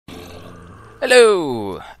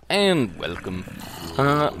Hello, and welcome.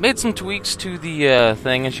 Made some tweaks to the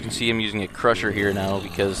thing. As you can see, I'm using a crusher here now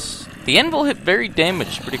because the anvil hit very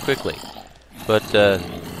damaged pretty quickly. But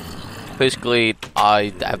basically,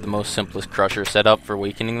 I have the most simplest crusher set up for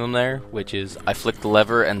weakening them there, which is I flick the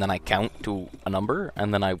lever and then I count to a number,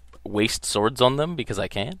 and then I waste swords on them because I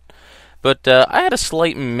can. But I had a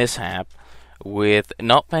slight mishap with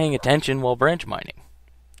not paying attention while branch mining.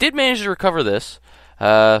 Did manage to recover this.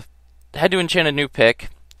 Had to enchant a new pick.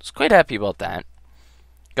 Was quite happy about that.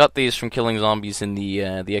 Got these from killing zombies in the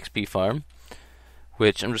XP farm,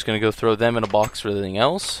 which I'm just going to go throw them in a box for everything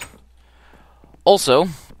else. Also,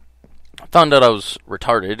 found out I was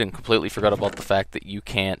retarded and completely forgot about the fact that you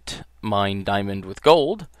can't mine diamond with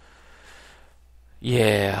gold.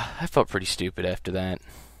 Yeah, I felt pretty stupid after that.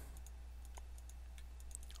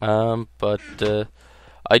 But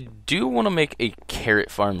I do want to make a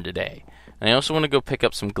carrot farm today. And I also want to go pick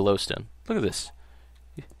up some glowstone. Look at this.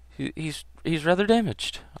 He's rather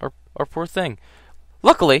damaged. Our poor thing.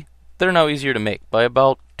 Luckily, they're now easier to make by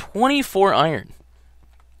about 24 iron.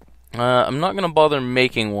 I'm not going to bother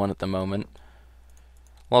making one at the moment.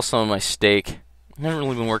 Lost some of my steak. I haven't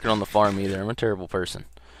really been working on the farm either. I'm a terrible person.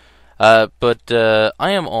 But I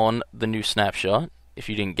am on the new snapshot. If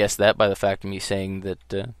you didn't guess that by the fact of me saying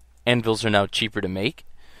that anvils are now cheaper to make.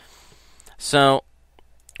 So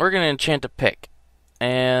we're going to enchant a pick,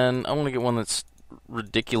 and I want to get one that's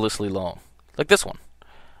ridiculously long. Like this one.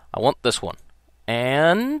 I want this one.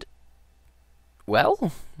 And,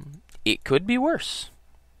 well, it could be worse.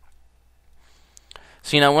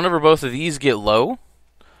 See, now whenever both of these get low,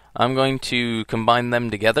 I'm going to combine them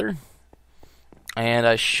together, and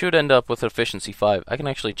I should end up with efficiency 5. I can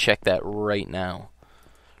actually check that right now.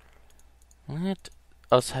 Let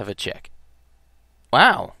us have a check.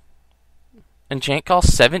 Wow. Enchant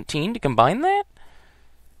costs 17 to combine that?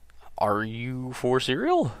 Are you for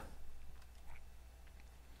cereal?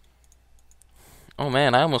 Oh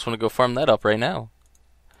man, I almost want to go farm that up right now.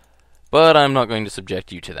 But I'm not going to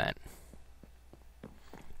subject you to that.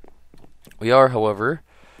 We are, however,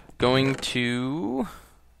 going to...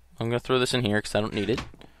 I'm going to throw this in here because I don't need it.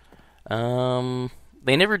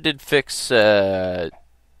 They never did fix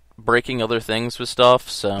breaking other things with stuff,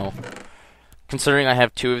 so... Considering I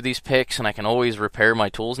have 2 of these picks and I can always repair my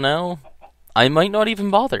tools now, I might not even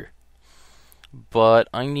bother. But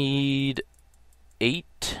I need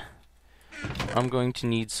 8. I'm going to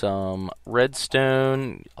need some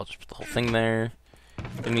redstone. I'll just put the whole thing there.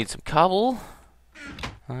 I need some cobble.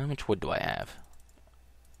 How much wood do I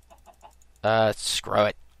have? Screw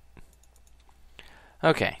it.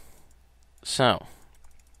 Okay. So,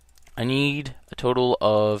 I need a total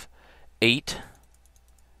of 8.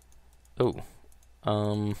 Oh.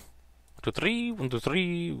 1, 2, 3, 1, 2,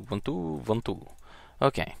 3, 1, 2, 1, 2.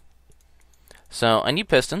 Okay. So, I need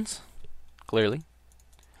pistons, clearly.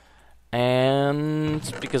 And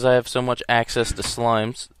because I have so much access to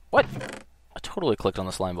slimes... What? I totally clicked on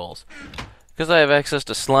the slime balls. Because I have access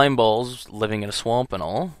to slime balls living in a swamp and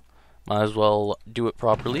all, might as well do it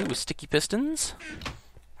properly with sticky pistons.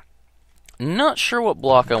 Not sure what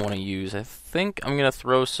block I want to use. I think I'm going to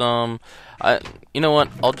throw some... you know what?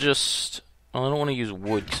 I'll just... Well, I don't want to use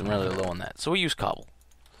wood because I'm rather low on that. So we'll use cobble.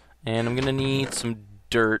 And I'm going to need some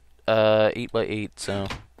dirt, 8x8, so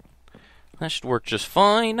that should work just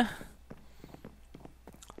fine.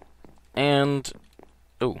 And,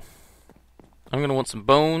 oh, I'm going to want some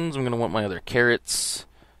bones. I'm going to want my other carrots.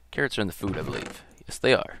 Carrots are in the food, I believe. Yes,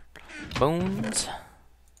 they are. Bones.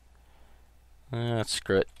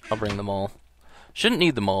 Screw it. I'll bring them all. Shouldn't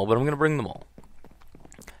need them all, but I'm going to bring them all.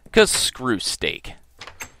 Because screw steak.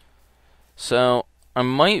 So, I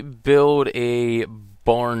might build a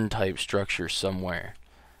barn-type structure somewhere.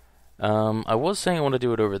 I was saying I want to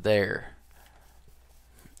do it over there.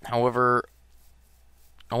 However,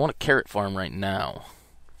 I want a carrot farm right now.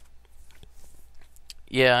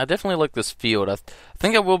 Yeah, I definitely like this field. I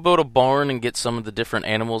think I will build a barn and get some of the different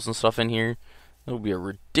animals and stuff in here. It'll be a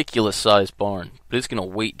ridiculous-sized barn, but it's going to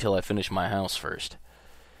wait till I finish my house first.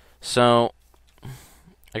 So,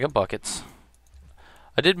 I got buckets.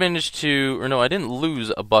 I did manage to, or no, I didn't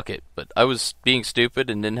lose a bucket, but I was being stupid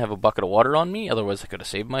and didn't have a bucket of water on me, otherwise I could have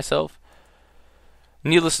saved myself.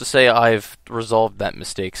 Needless to say, I've resolved that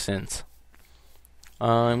mistake since.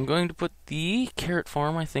 I'm going to put the carrot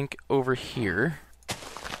farm, I think, over here.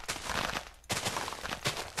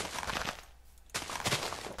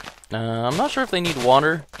 I'm not sure if they need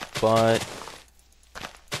water, but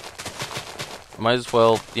I might as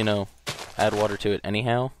well, you know, add water to it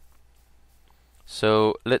anyhow.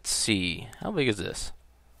 So, let's see. How big is this?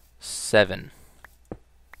 7.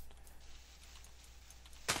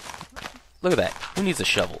 Look at that. Who needs a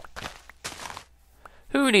shovel?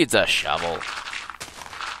 Who needs a shovel?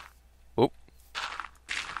 Oh.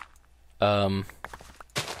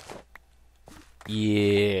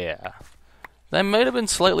 Yeah. That might have been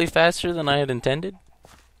slightly faster than I had intended.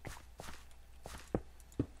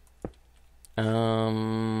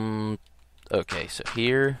 Okay, so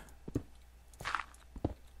here.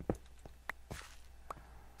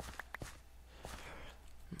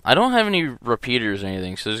 I don't have any repeaters or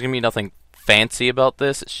anything, so there's going to be nothing fancy about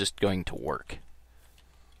this. It's just going to work.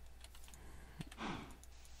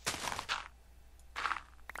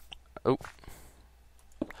 Oh.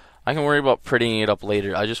 I can worry about prettying it up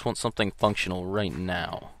later. I just want something functional right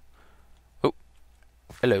now. Oh.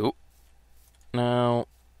 Hello. Now,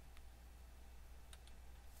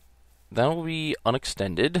 that will be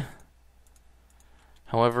unextended.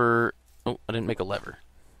 However, oh, I didn't make a lever.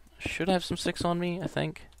 I should have some sticks on me, I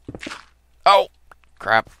think. Oh!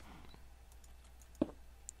 Crap.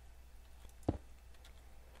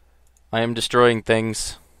 I am destroying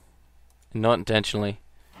things. Not intentionally.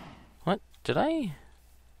 What? Did I?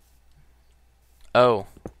 Oh.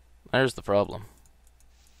 There's the problem.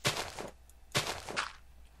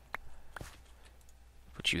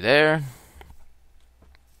 Put you there.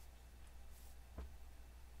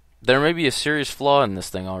 There may be a serious flaw in this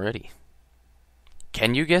thing already.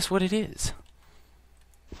 Can you guess what it is?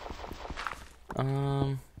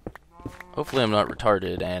 Hopefully I'm not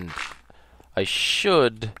retarded, and I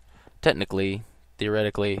should, technically,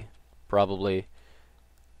 theoretically, probably,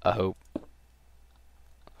 I hope.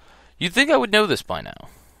 You'd think I would know this by now,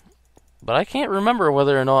 but I can't remember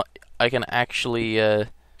whether or not I can actually,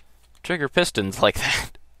 trigger pistons like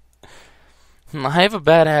that. I have a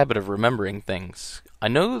bad habit of remembering things. I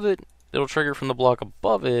know that it'll trigger from the block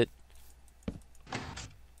above it.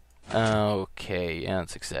 Okay, yeah,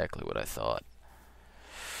 that's exactly what I thought.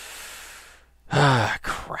 Ah,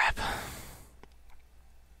 crap.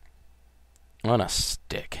 On a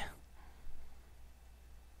stick.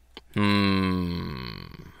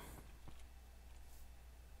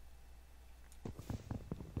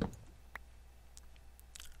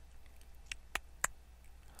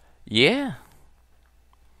 Yeah.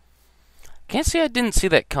 Can't say I didn't see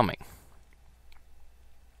that coming.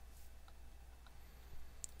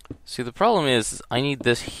 See, the problem is I need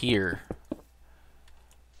this here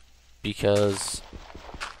because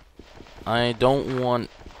I don't want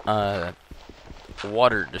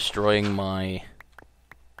water destroying my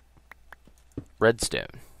redstone.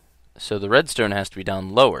 So the redstone has to be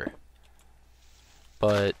down lower.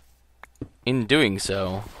 But in doing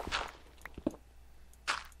so...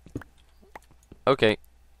 Okay.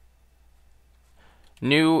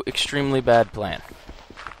 New extremely bad plan.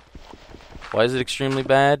 Why is it extremely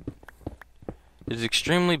bad? It is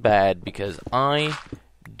extremely bad because I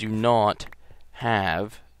do not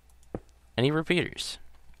have any repeaters.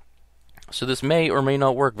 So this may or may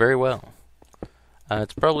not work very well.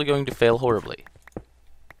 It's probably going to fail horribly.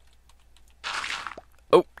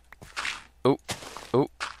 Oh! Oh! Oh!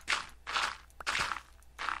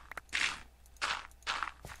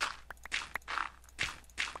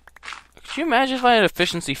 Could you imagine if I had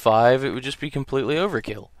efficiency 5? It would just be completely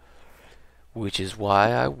overkill. Which is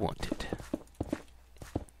why I want it.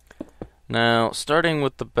 Now, starting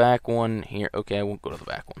with the back one here. Okay, I won't go to the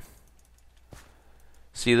back one.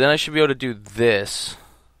 See, then I should be able to do this.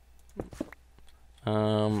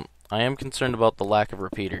 I am concerned about the lack of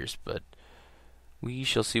repeaters, but we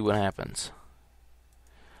shall see what happens.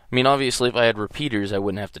 I mean, obviously, if I had repeaters, I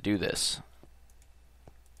wouldn't have to do this.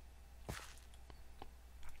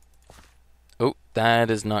 Oh, that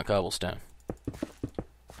is not cobblestone.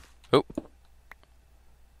 Oh.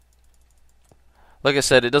 Like I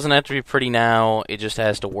said, it doesn't have to be pretty now, it just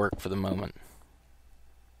has to work for the moment.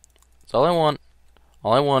 That's all I want.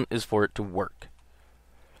 All I want is for it to work.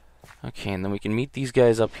 Okay, and then we can meet these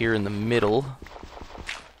guys up here in the middle.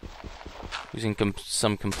 Using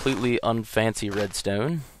some completely unfancy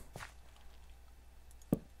redstone.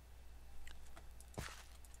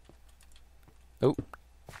 Oh.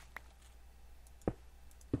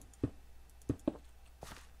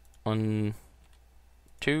 1,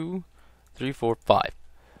 2, 3, 4, 5.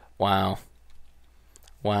 Wow.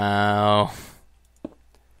 Wow.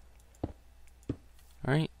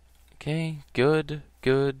 Alright. Okay. Good.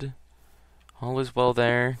 Good. All is well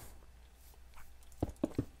there.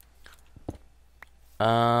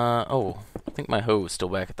 Oh. I think my hoe is still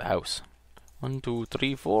back at the house. 1, 2,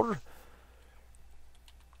 3, 4.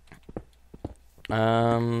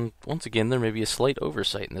 Once again, there may be a slight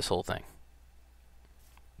oversight in this whole thing.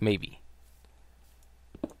 Maybe.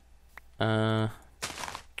 Oh.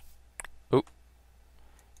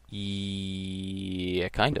 Yeah,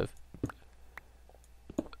 kind of.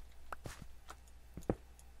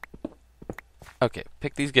 Okay,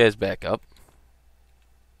 pick these guys back up.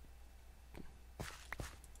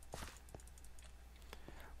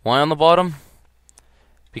 Why on the bottom?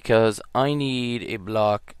 Because I need a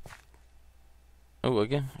block. Oh,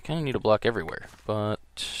 again, I kind of need a block everywhere, but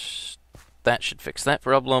that should fix that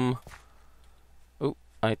problem. Oh,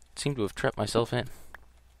 I seem to have trapped myself in.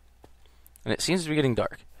 And it seems to be getting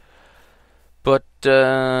dark. But,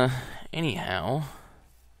 anyhow,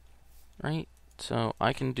 right, so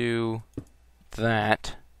I can do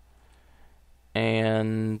that,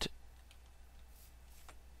 and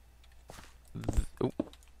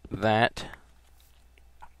that.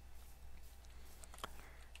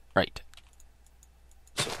 Right.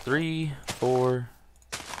 So 3, 4,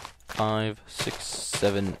 5, 6,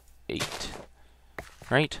 7, 8.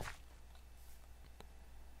 Right?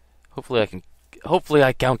 Hopefully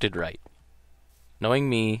I counted right. Knowing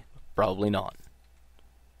me, probably not.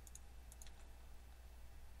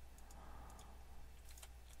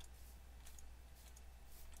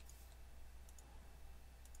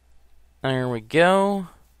 There we go.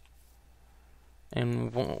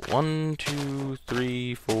 And 1, 2,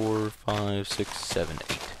 3, 4, 5, 6, 7,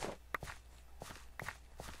 8.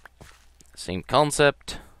 Same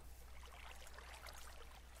concept.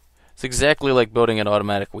 It's exactly like building an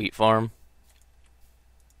automatic wheat farm.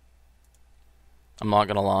 I'm not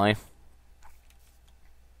gonna lie.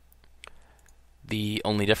 The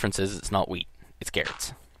only difference is it's not wheat, it's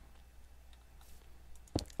carrots.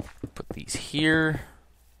 Put these here.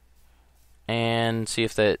 And see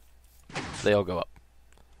if they all go up.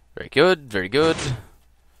 Very good, very good.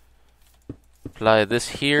 Apply this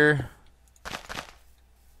here.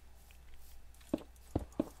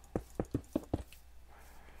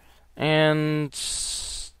 And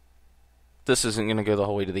this isn't going to go the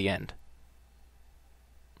whole way to the end.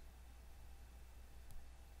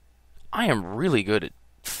 I am really good at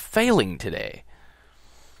failing today.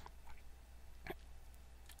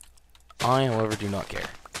 I, however, do not care.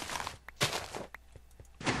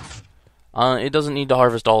 It doesn't need to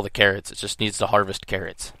harvest all the carrots, it just needs to harvest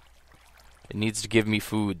carrots. It needs to give me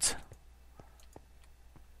foods.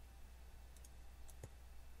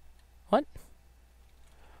 What?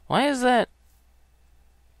 Why is that?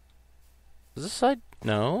 Is this side?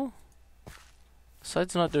 No. This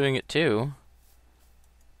side's not doing it too.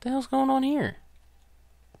 What the hell's going on here?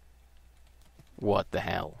 What the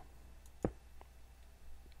hell?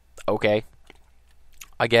 Okay.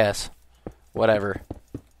 I guess. Whatever.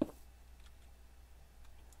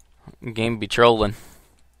 Game be trolling.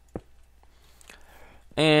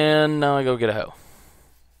 And now I go get a hoe.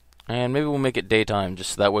 And maybe we'll make it daytime,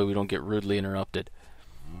 just so that way we don't get rudely interrupted.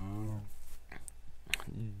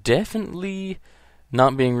 Definitely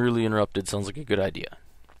not being rudely interrupted sounds like a good idea.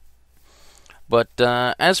 But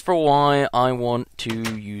as for why I want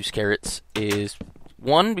to use carrots is,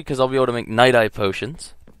 one, because I'll be able to make night eye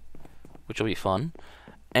potions, which will be fun.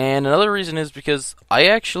 And another reason is because I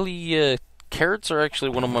actually... carrots are actually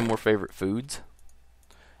one of my more favorite foods,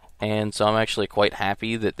 and so I'm actually quite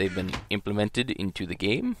happy that they've been implemented into the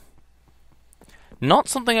game. Not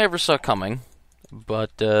something I ever saw coming,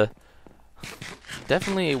 but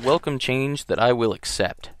definitely a welcome change that I will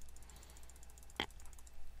accept.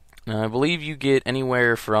 Now, I believe you get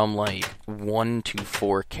anywhere from like 1 to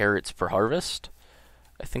 4 carrots per harvest.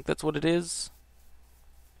 I think that's what it is.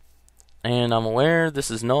 And I'm aware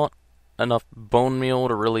this is not enough bone meal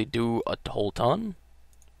to really do a whole ton.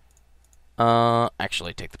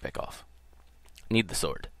 Actually, take the pick off. Need the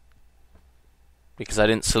sword. Because I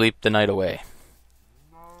didn't sleep the night away.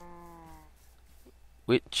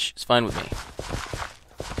 Which is fine with me.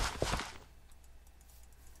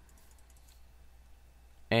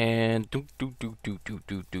 And do.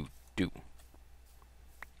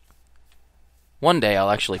 One day I'll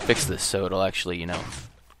actually fix this so it'll actually, you know,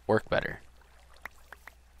 work better.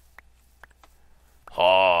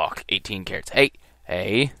 Hawk, 18 carrots.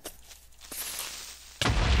 Hey.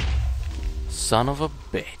 Son of a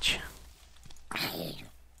bitch.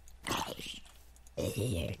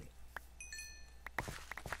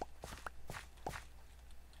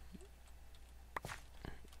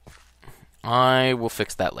 I will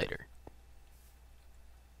fix that later.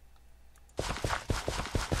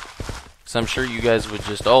 So I'm sure you guys would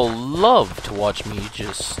just all love to watch me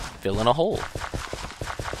just fill in a hole.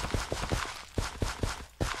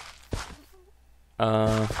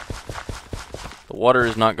 The water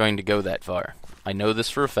is not going to go that far. I know this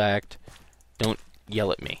for a fact. Don't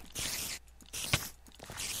yell at me.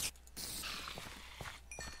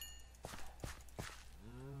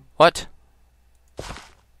 What?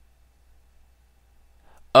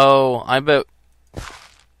 Oh, I bet...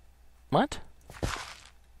 What?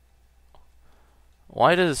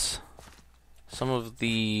 Why does some of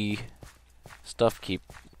the stuff keep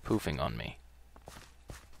poofing on me?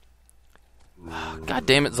 God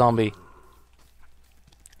damn it, zombie.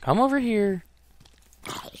 Come over here.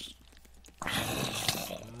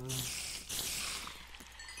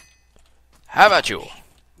 How about you?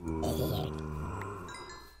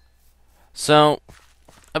 So,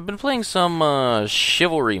 I've been playing some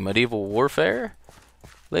Chivalry Medieval Warfare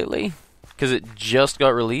lately, because it just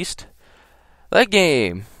got released. That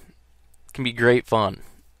game can be great fun.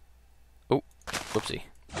 Oh, whoopsie.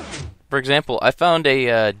 For example, I found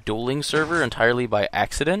a dueling server entirely by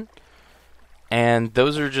accident, and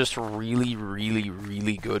those are just really, really,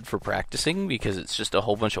 really good for practicing, because it's just a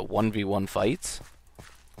whole bunch of 1v1 fights.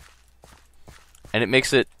 And it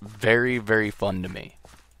makes it very, very fun to me.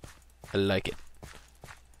 I like it.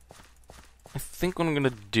 I think what I'm going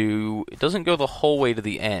to do... It doesn't go the whole way to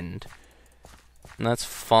the end. And that's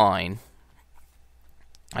fine.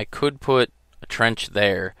 I could put a trench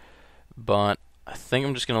there. But I think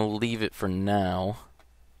I'm just going to leave it for now.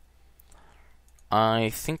 I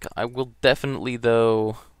think I will definitely,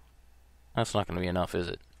 though... That's not going to be enough, is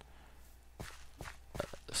it?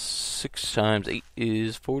 6 times 8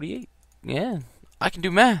 is 48. Yeah, I can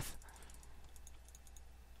do math.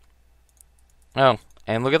 Oh,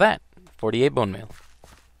 and look at that. 48 bone meal.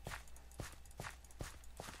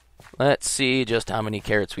 Let's see just how many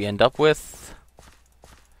carrots we end up with.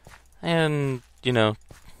 And, you know,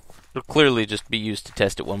 it'll clearly just be used to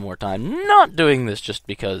test it one more time. Not doing this just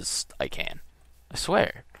because I can. I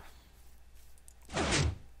swear.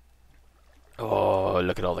 Oh,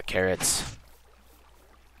 look at all the carrots.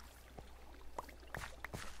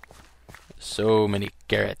 So many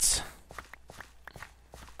carrots.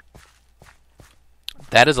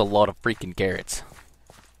 That is a lot of freaking carrots.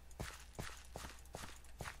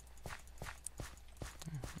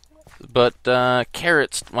 But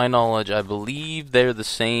carrots, to my knowledge, I believe they're the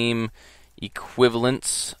same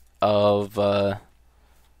equivalents of... what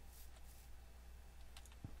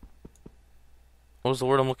was the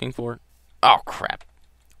word I'm looking for? Oh, crap.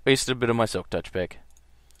 Wasted a bit of my silk touch pick.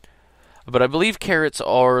 But I believe carrots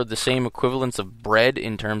are the same equivalents of bread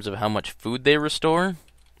in terms of how much food they restore.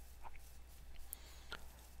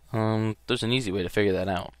 There's an easy way to figure that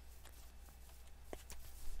out.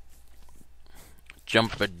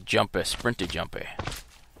 Jumpy, sprinty, jumpy.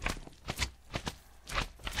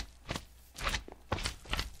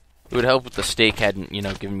 It would help if the steak hadn't, you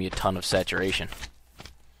know, given me a ton of saturation.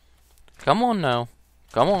 Come on now.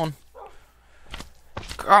 Come on.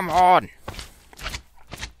 Come on!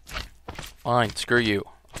 Fine, screw you.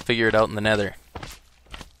 I'll figure it out in the nether.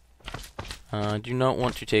 I do not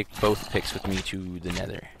want to take both picks with me to the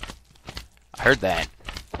nether. I heard that.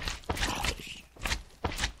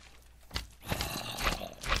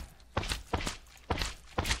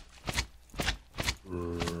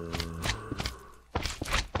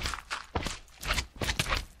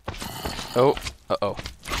 Oh, uh-oh.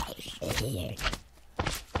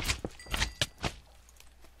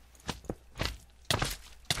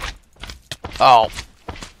 Oh.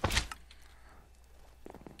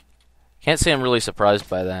 Can't say I'm really surprised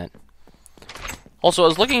by that. Also, I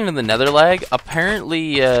was looking into the nether lag.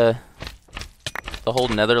 Apparently, the whole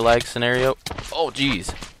nether lag scenario... Oh,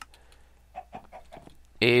 jeez.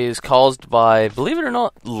 Is caused by, believe it or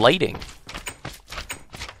not, lighting.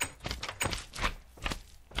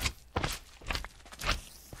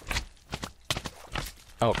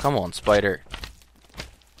 Oh, come on, spider.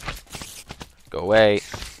 Go away.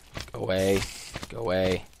 Go away. Go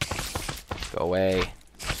away. Go away.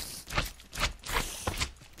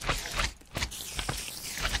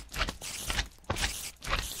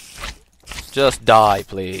 Just die,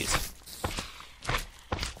 please.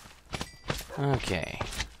 Okay.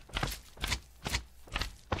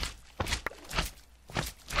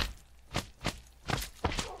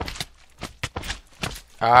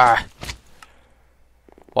 Ah.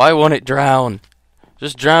 Why won't it drown?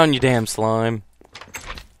 Just drown, you damn slime.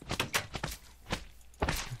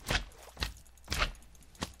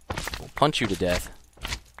 I'll punch you to death.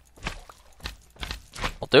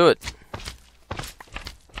 I'll do it.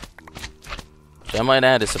 Which I might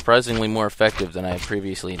add is surprisingly more effective than I had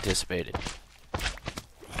previously anticipated.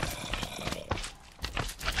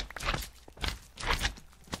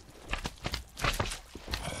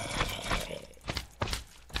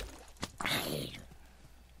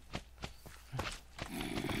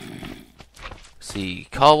 See,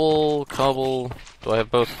 cobble. Do I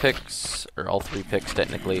have both picks? Or all 3 picks,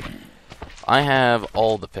 technically. I have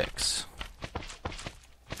all the picks.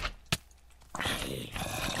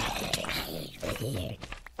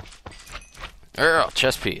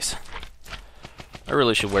 Chest piece. I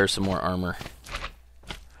really should wear some more armor.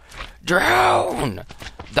 Drown!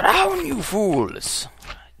 Drown, you fools!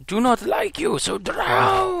 Do not like you, so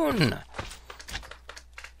drown!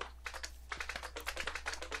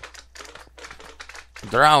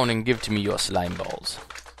 Drown and give to me your slime balls.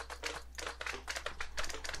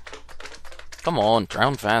 Come on,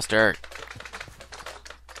 drown faster.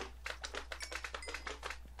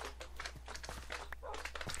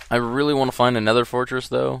 I really want to find another fortress,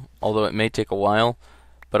 though, although it may take a while.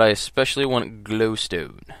 But I especially want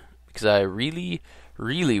glowstone, because I really,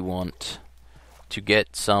 really want to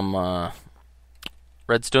get some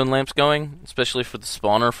redstone lamps going, especially for the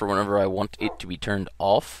spawner, for whenever I want it to be turned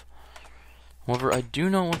off. However, I do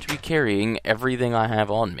not want to be carrying everything I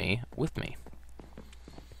have on me with me.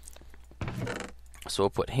 So I'll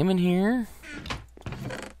put him in here.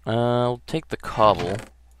 I'll take the cobble.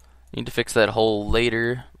 Need to fix that hole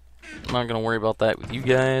later. I'm not going to worry about that with you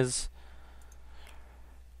guys.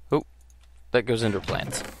 Oh, that goes into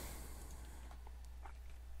plants.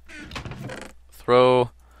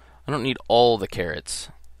 Throw... I don't need all the carrots.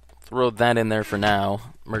 Throw that in there for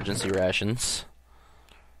now. Emergency rations.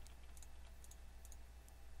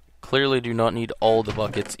 Clearly do not need all the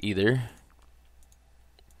buckets either.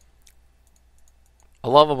 A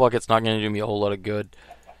lava bucket's not going to do me a whole lot of good.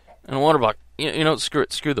 And a water bucket, you know, screw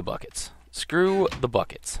it. Screw the buckets. Screw the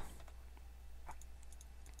buckets.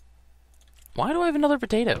 Why do I have another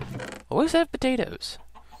potato? I always have potatoes.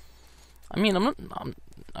 I mean,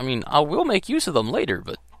 I will make use of them later,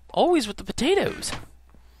 but always with the potatoes.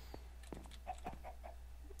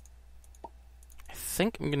 I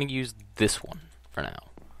think I'm going to use this one for now.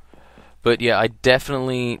 But yeah, I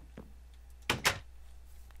definitely...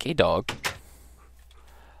 Okay, dog.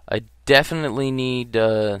 I definitely need,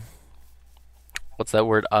 what's that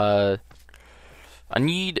word? I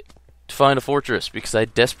need to find a fortress, because I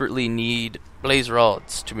desperately need blaze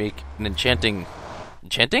rods to make an enchanting...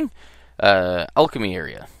 alchemy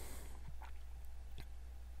area.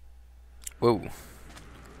 Whoa.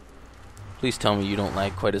 Please tell me you don't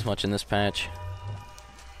lag quite as much in this patch.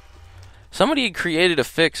 Somebody created a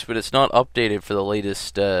fix, but it's not updated for the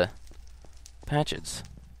latest patches.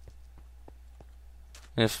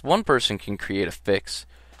 And if one person can create a fix,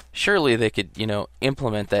 surely they could, you know,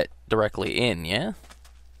 implement that directly in, yeah?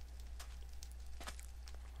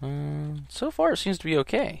 So far it seems to be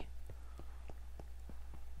okay.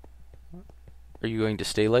 Are you going to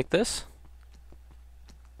stay like this?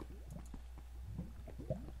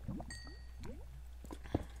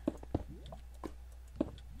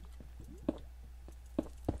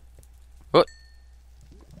 What?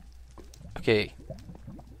 Okay.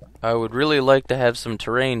 I would really like to have some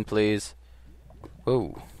terrain, please.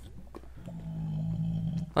 Whoa.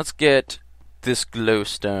 Let's get this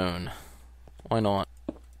glowstone. Why not?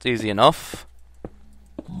 It's easy enough.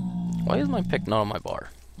 Why is my pick not on my bar?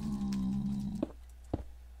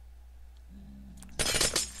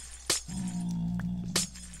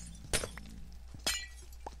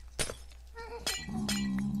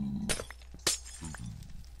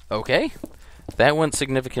 Okay. That went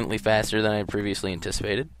significantly faster than I had previously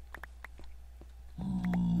anticipated.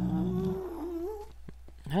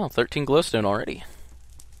 Hell, 13 glowstone already.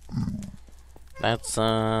 That's,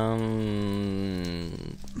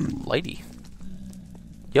 lighty.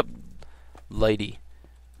 Yep. Lighty.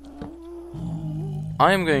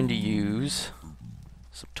 I'm going to use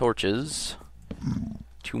some torches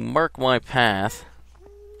to mark my path,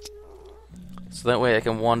 so that way I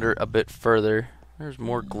can wander a bit further. There's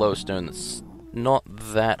more glowstone that's not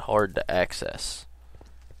that hard to access.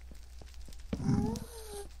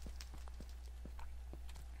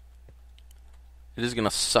 It is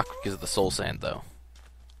gonna suck because of the soul sand, though.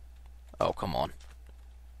 Oh, come on.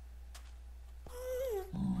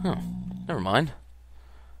 Huh. Never mind.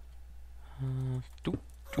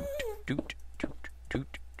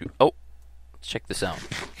 Oh, let's check this out.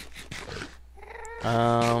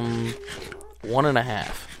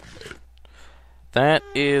 1.5. That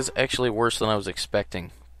is actually worse than I was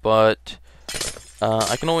expecting, but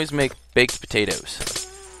I can always make baked potatoes.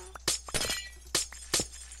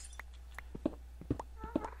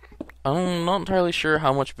 I'm not entirely sure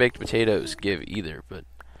how much baked potatoes give either, but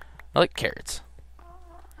I like carrots.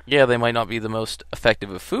 Yeah, they might not be the most effective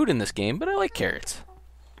of food in this game, but I like carrots.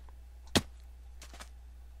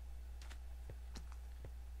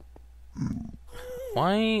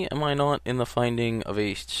 Why am I not in the finding of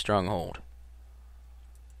a stronghold?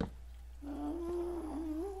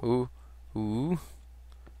 Ooh, ooh,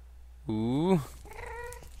 ooh.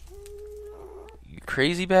 You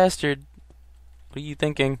crazy bastard. What are you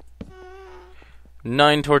thinking?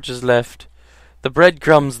 9 torches left. The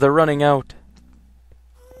breadcrumbs, they're running out.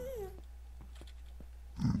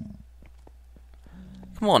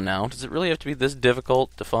 Come on now, does it really have to be this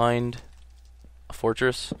difficult to find a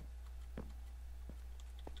fortress?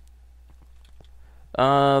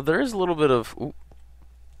 There is a little bit of... Ooh.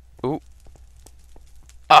 Ooh.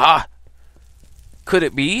 Ah! Could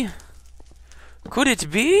it be? Could it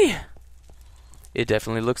be? It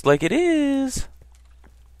definitely looks like it is.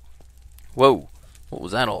 Whoa. What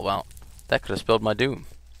was that all about? That could have spelled my doom.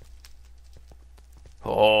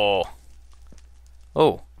 Oh.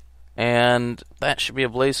 Oh. And that should be a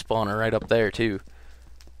blaze spawner right up there, too.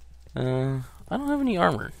 I don't have any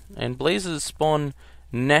armor. And blazes spawn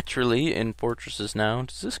naturally in fortresses now.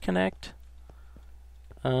 Does this connect?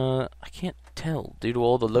 I can't tell due to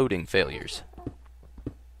all the loading failures.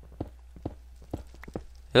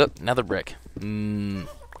 Oh, another brick.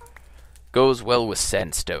 Goes well with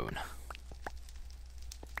sandstone.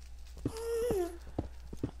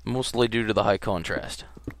 Mostly due to the high contrast.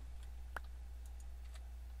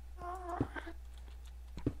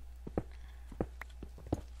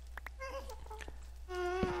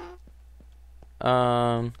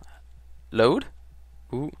 Load?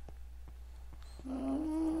 Ooh.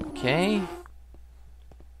 Okay.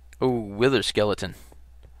 Ooh, wither skeleton.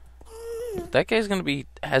 That guy's gonna be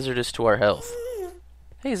hazardous to our health.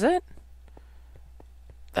 Hey, is that?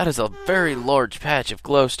 That is a very large patch of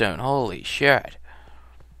glowstone. Holy shit.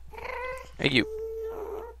 Hey, you.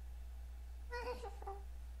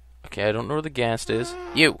 Okay, I don't know where the ghast is.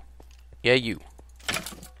 You. Yeah, you.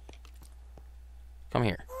 Come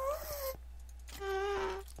here.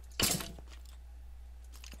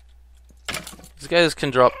 These guys can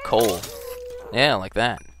drop coal. Yeah, like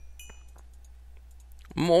that.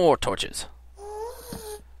 More torches.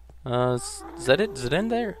 Is that it? Does it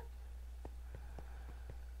end there?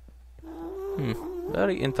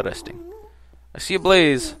 Very interesting. I see a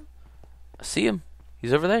blaze. I see him.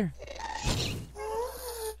 He's over there.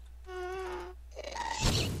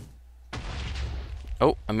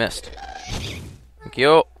 Oh, I missed. Thank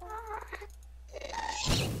you.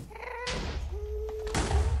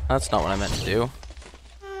 That's not what I meant to do.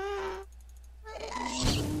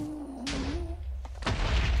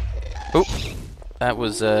 Oh, that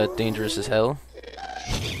was dangerous as hell.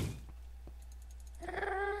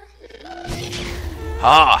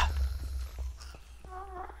 Ah!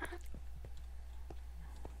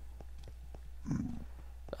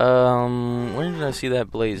 Where did I see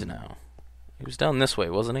that blaze now? He was down this way,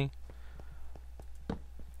 wasn't he?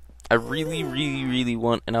 I really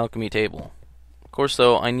want an alchemy table. Of course,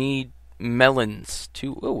 though, I need melons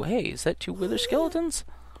to... Oh, hey, is that 2 wither skeletons?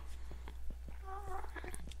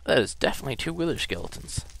 That is definitely 2 wither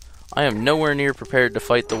skeletons. I am nowhere near prepared to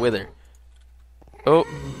fight the wither. Oh.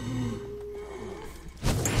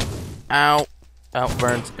 Ow. Ow, it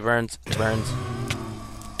burns, it burns, it burns.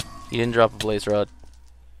 He didn't drop a blaze rod.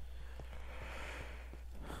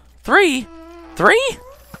 3? 3?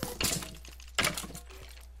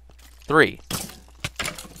 3.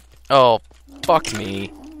 Oh, fuck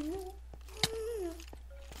me.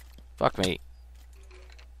 Fuck me.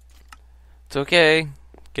 It's okay.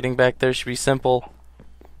 Getting back there should be simple.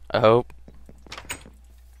 I hope.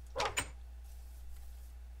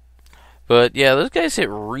 But yeah, those guys hit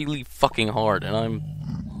really fucking hard, and I'm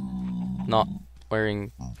not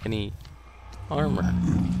wearing any armor.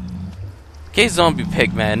 Okay, zombie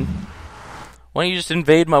pigmen. Why don't you just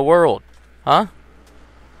invade my world? Huh?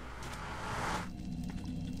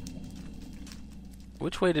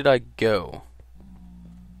 Which way did I go?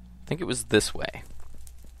 I think it was this way.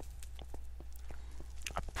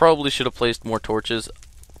 I probably should have placed more torches.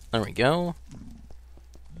 There we go.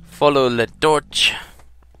 Follow the torch.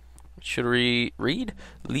 Should we read?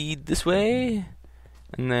 Lead this way.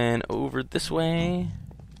 And then over this way.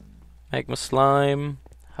 Magma slime.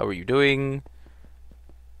 How are you doing?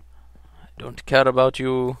 I don't care about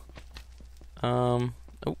you. Oh,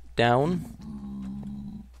 down.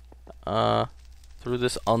 Through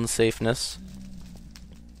this unsafeness.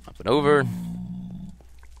 Up and over.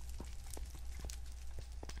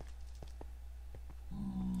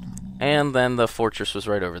 And then the fortress was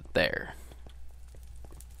right over there.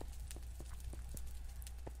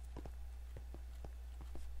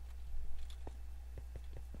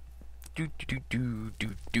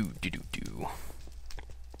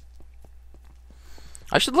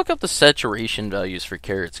 I should look up the saturation values for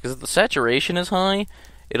carrots, because if the saturation is high,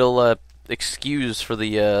 it'll excuse for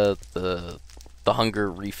the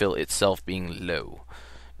hunger refill itself being low.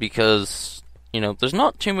 Because, you know, there's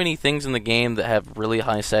not too many things in the game that have really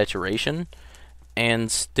high saturation,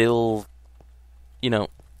 and still, you know,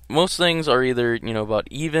 most things are either, about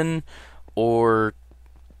even or,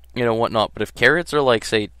 whatnot. But if carrots are like,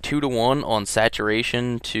 say, 2-to-1 on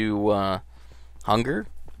saturation to hunger,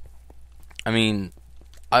 I mean,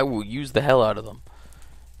 I will use the hell out of them.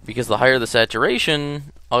 Because the higher the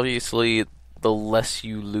saturation, obviously, the less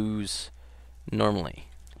you lose normally.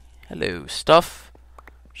 Hello, stuff.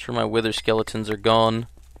 I'm sure my wither skeletons are gone.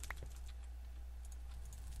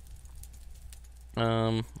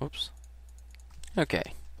 Oops. Okay.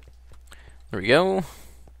 There we go.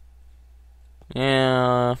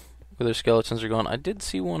 Yeah, wither skeletons are gone. I did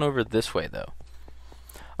see one over this way, though.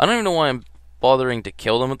 I don't even know why I'm bothering to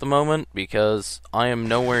kill them at the moment, because I am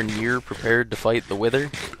nowhere near prepared to fight the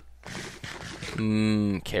wither.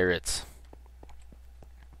 Carrots.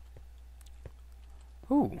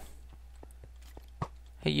 Ooh.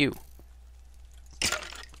 Hey, you.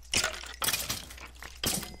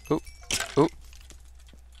 Ooh. Ooh.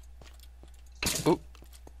 Ooh.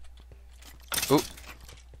 Ooh.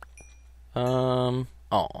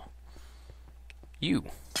 Oh. You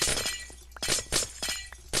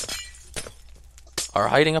are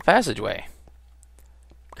hiding a passageway.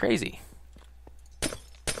 Crazy.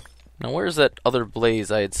 Now where's that other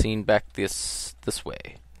blaze I had seen back this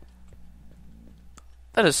way?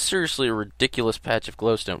 That is seriously a ridiculous patch of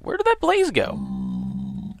glowstone. Where did that blaze go?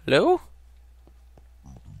 Hello?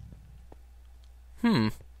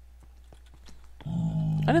 I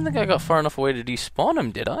didn't think I got far enough away to despawn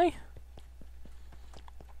him, did I?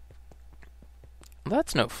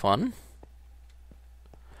 That's no fun.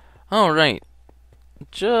 Alright.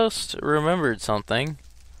 Just remembered something.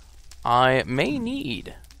 I may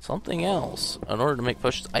need something else in order to make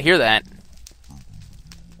pushes. I hear that.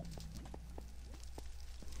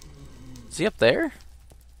 Is he up there?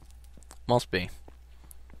 Must be.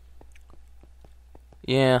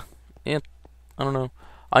 Yeah. I don't know.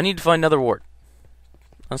 I need to find nether wart.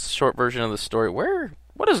 That's the short version of the story.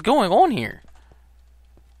 What is going on here?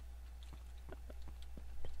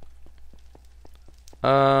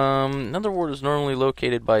 Nether wart is normally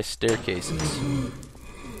located by staircases.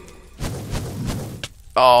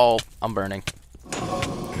 Oh, I'm burning.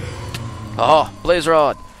 Oh, blaze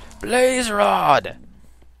rod! Blaze rod!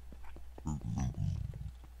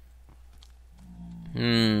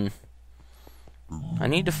 I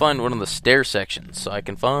need to find one of the stair sections so I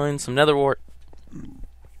can find some nether wart. I'm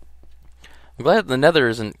glad the nether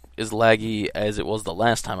isn't as laggy as it was the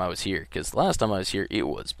last time I was here, because the last time I was here, it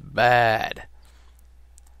was bad.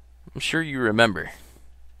 I'm sure you remember.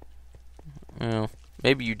 Well,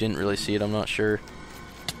 maybe you didn't really see it, I'm not sure.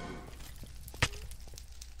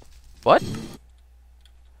 What?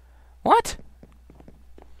 What?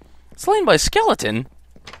 Slain by skeleton?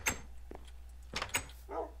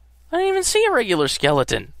 I didn't even see a regular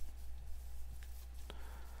skeleton.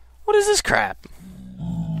 What is this crap?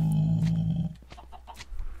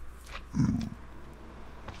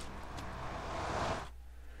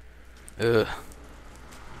 Ugh.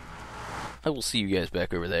 I will see you guys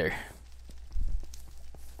back over there.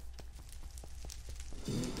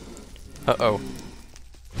 Uh-oh.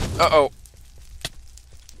 Uh-oh.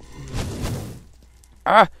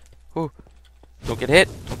 Ah! Ooh. Don't get hit.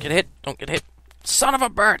 Don't get hit. Don't get hit. Son of a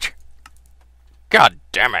birch! God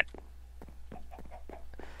damn it.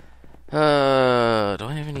 Do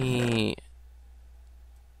I have any...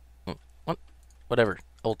 What? Whatever.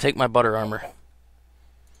 I will take my butter armor.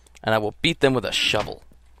 And I will beat them with a shovel.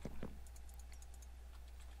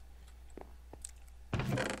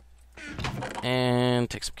 And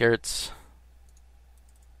take some carrots.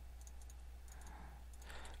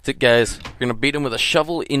 That's it, guys. We're gonna beat them with a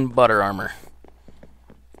shovel in butter armor.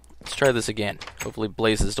 Let's try this again. Hopefully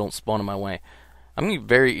blazes don't spawn in my way. I'm gonna be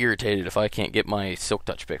very irritated if I can't get my silk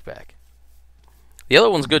touch pick back. The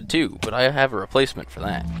other one's good too, but I have a replacement for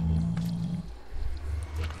that.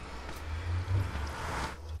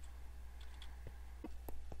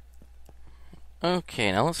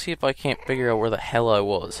 Okay, now let's see if I can't figure out where the hell I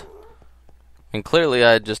was. And clearly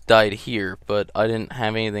I just died here, but I didn't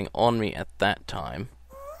have anything on me at that time.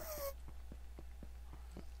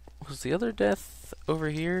 Was the other death over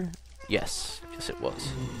here? Yes. Yes, it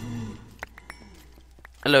was.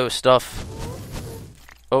 Hello, stuff.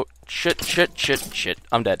 Oh, shit, shit, shit, shit.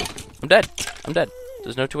 I'm dead. I'm dead. I'm dead.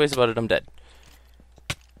 There's no two ways about it. I'm dead.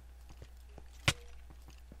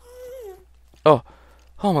 Oh.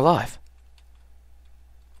 Oh, I'm alive.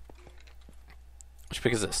 Which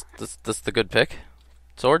pick is this? This the good pick?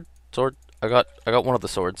 Sword? Sword? I got one of the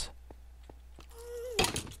swords.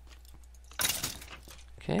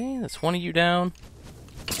 Okay, that's one of you down.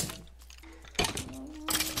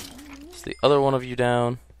 That's the other one of you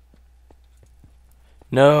down.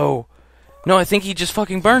 No! No, I think he just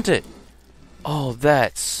fucking burnt it. Oh,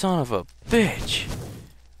 that son of a bitch.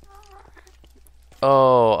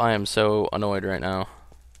 Oh, I am so annoyed right now.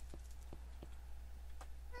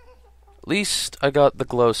 At least I got the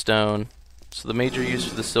glowstone. So the major use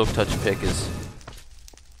for the silk touch pick is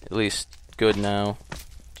at least good now.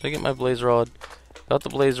 Did I get my blaze rod? Got the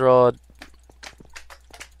blaze rod.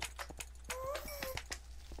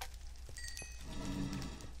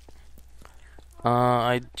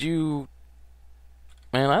 I do...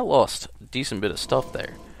 Man, I lost a decent bit of stuff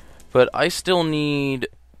there. But I still need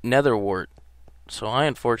nether wart. So I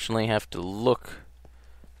unfortunately have to look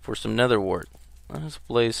for some nether wart. There's a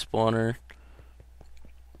blaze spawner.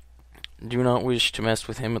 Do not wish to mess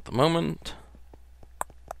with him at the moment.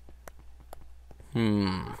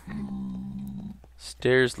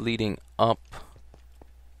 Stairs leading up.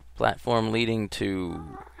 Platform leading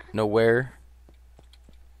to nowhere.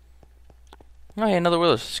 Oh yeah, another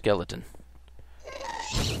wither skeleton.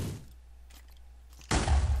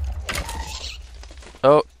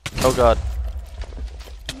 Oh god.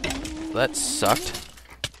 That sucked.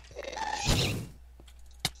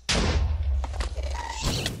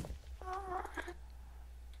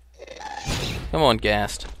 Come on,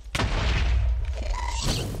 Ghast.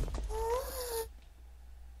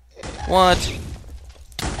 What?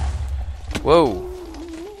 Whoa.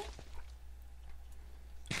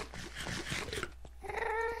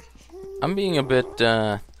 I'm being a bit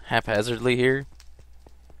haphazardly here.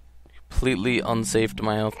 Completely unsafe to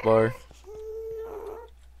my health bar.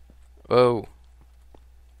 Whoa.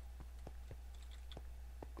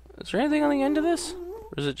 Is there anything on the end of this?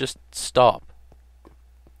 Or does it just stop?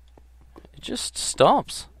 It just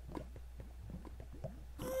stops.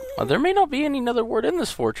 There may not be any nether wart in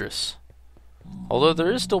this fortress. Although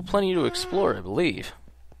there is still plenty to explore, I believe.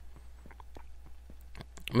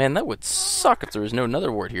 Man, that would suck if there was no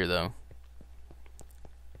nether wart here, though.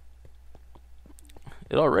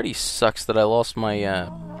 It already sucks that I lost my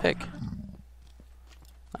pick.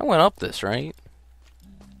 I went up this, right?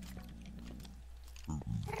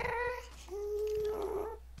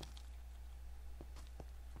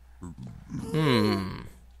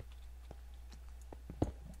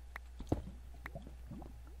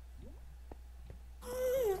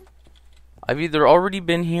 I've either already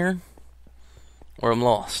been here, or I'm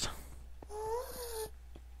lost.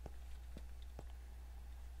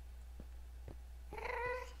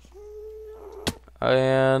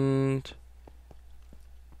 And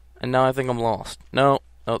now I think I'm lost. No,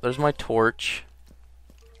 there's my torch.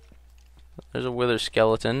 There's a wither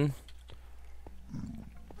skeleton.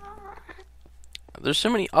 There's so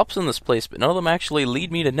many ups in this place, but none of them actually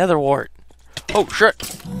lead me to nether wart. Oh,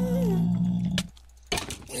 shit!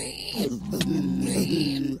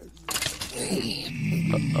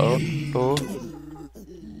 Oh.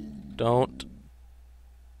 Don't.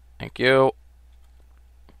 Thank you.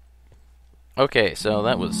 Okay, so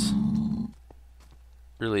that was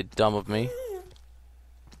really dumb of me.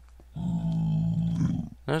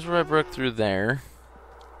 There's where I broke through there.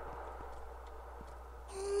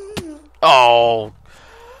 Oh!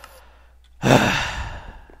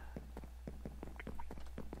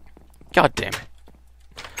 God damn it.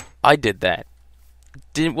 I did that.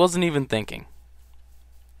 Wasn't even thinking.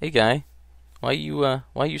 Hey guy, why you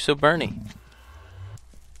so burny?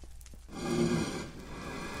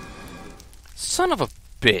 Son of a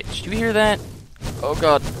bitch! Do you hear that? Oh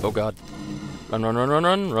god! Oh god! Run! Run! Run! Run!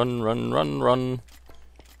 Run! Run! Run! Run! Run!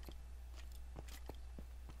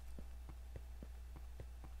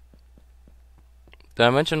 Did I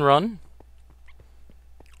mention run?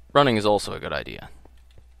 Running is also a good idea.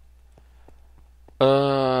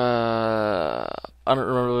 I don't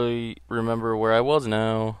really remember where I was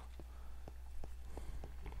now.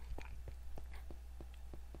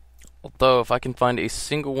 Although, if I can find a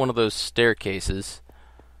single one of those staircases,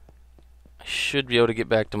 I should be able to get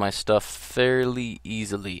back to my stuff fairly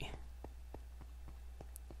easily.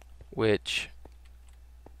 Which,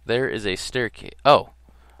 there is a staircase. Oh,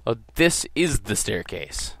 this is the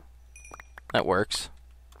staircase. That works.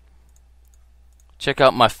 Check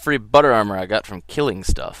out my free butter armor I got from killing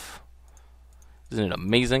stuff. Isn't it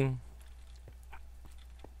amazing?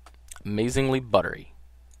 Amazingly buttery.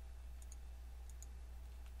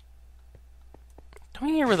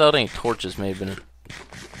 Coming here without any torches may have been a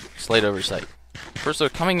slight oversight. First though,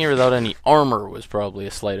 coming here without any armor was probably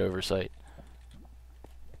a slight oversight.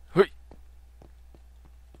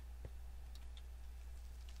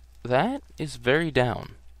 That is very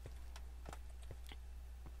down.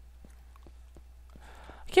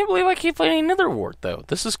 I can't believe I keep finding nether wart though.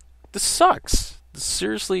 This sucks. This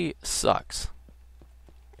seriously sucks.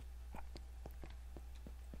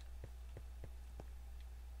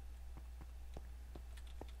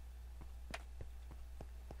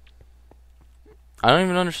 I don't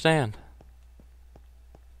even understand.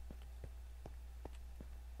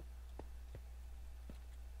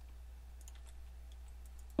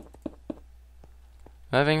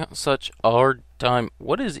 Having such a hard time.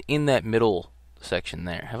 What is in that middle section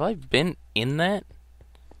there? Have I been in that?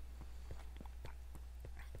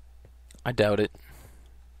 I doubt it.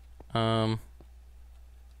 Oh.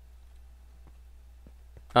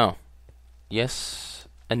 Yes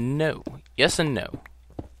and no. Yes and no.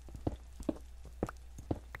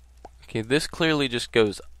 Okay, this clearly just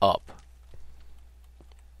goes up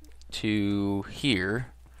to here,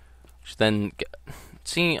 which then...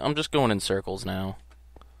 See, I'm just going in circles now.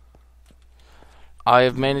 I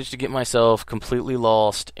have managed to get myself completely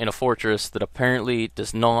lost in a fortress that apparently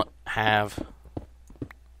does not have...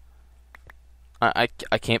 I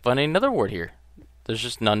can't find any nether wart here. There's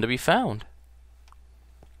just none to be found.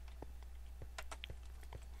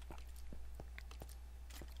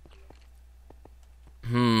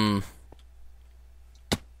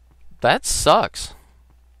 That sucks.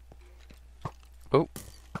 Oh.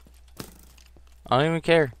 I don't even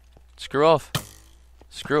care. Screw off.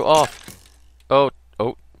 Screw off. Oh.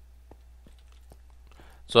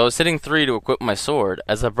 So I was hitting 3 to equip my sword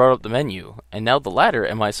as I brought up the menu, and now the ladder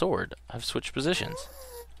and my sword have switched positions.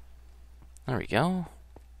 There we go.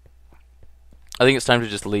 I think it's time to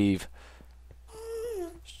just leave.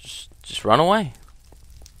 Just run away.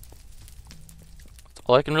 That's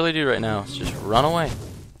all I can really do right now is just run away.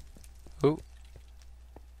 Ooh.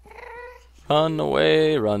 Run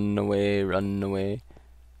away, run away, run away.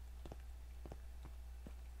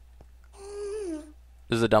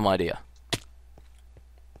 This is a dumb idea.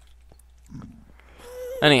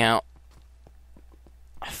 Anyhow,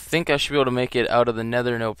 I think I should be able to make it out of the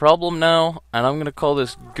nether no problem now, and I'm going to call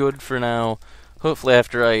this good for now. Hopefully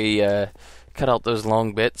after I cut out those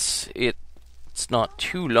long bits, it's not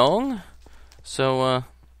too long. So,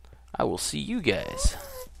 I will see you guys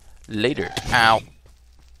later. Ow.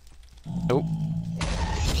 Oh.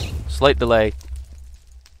 Slight delay.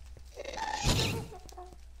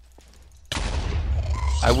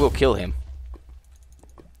 I will kill him.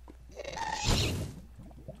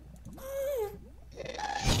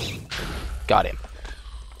 Got him.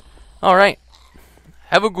 Alright.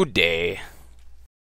 Have a good day.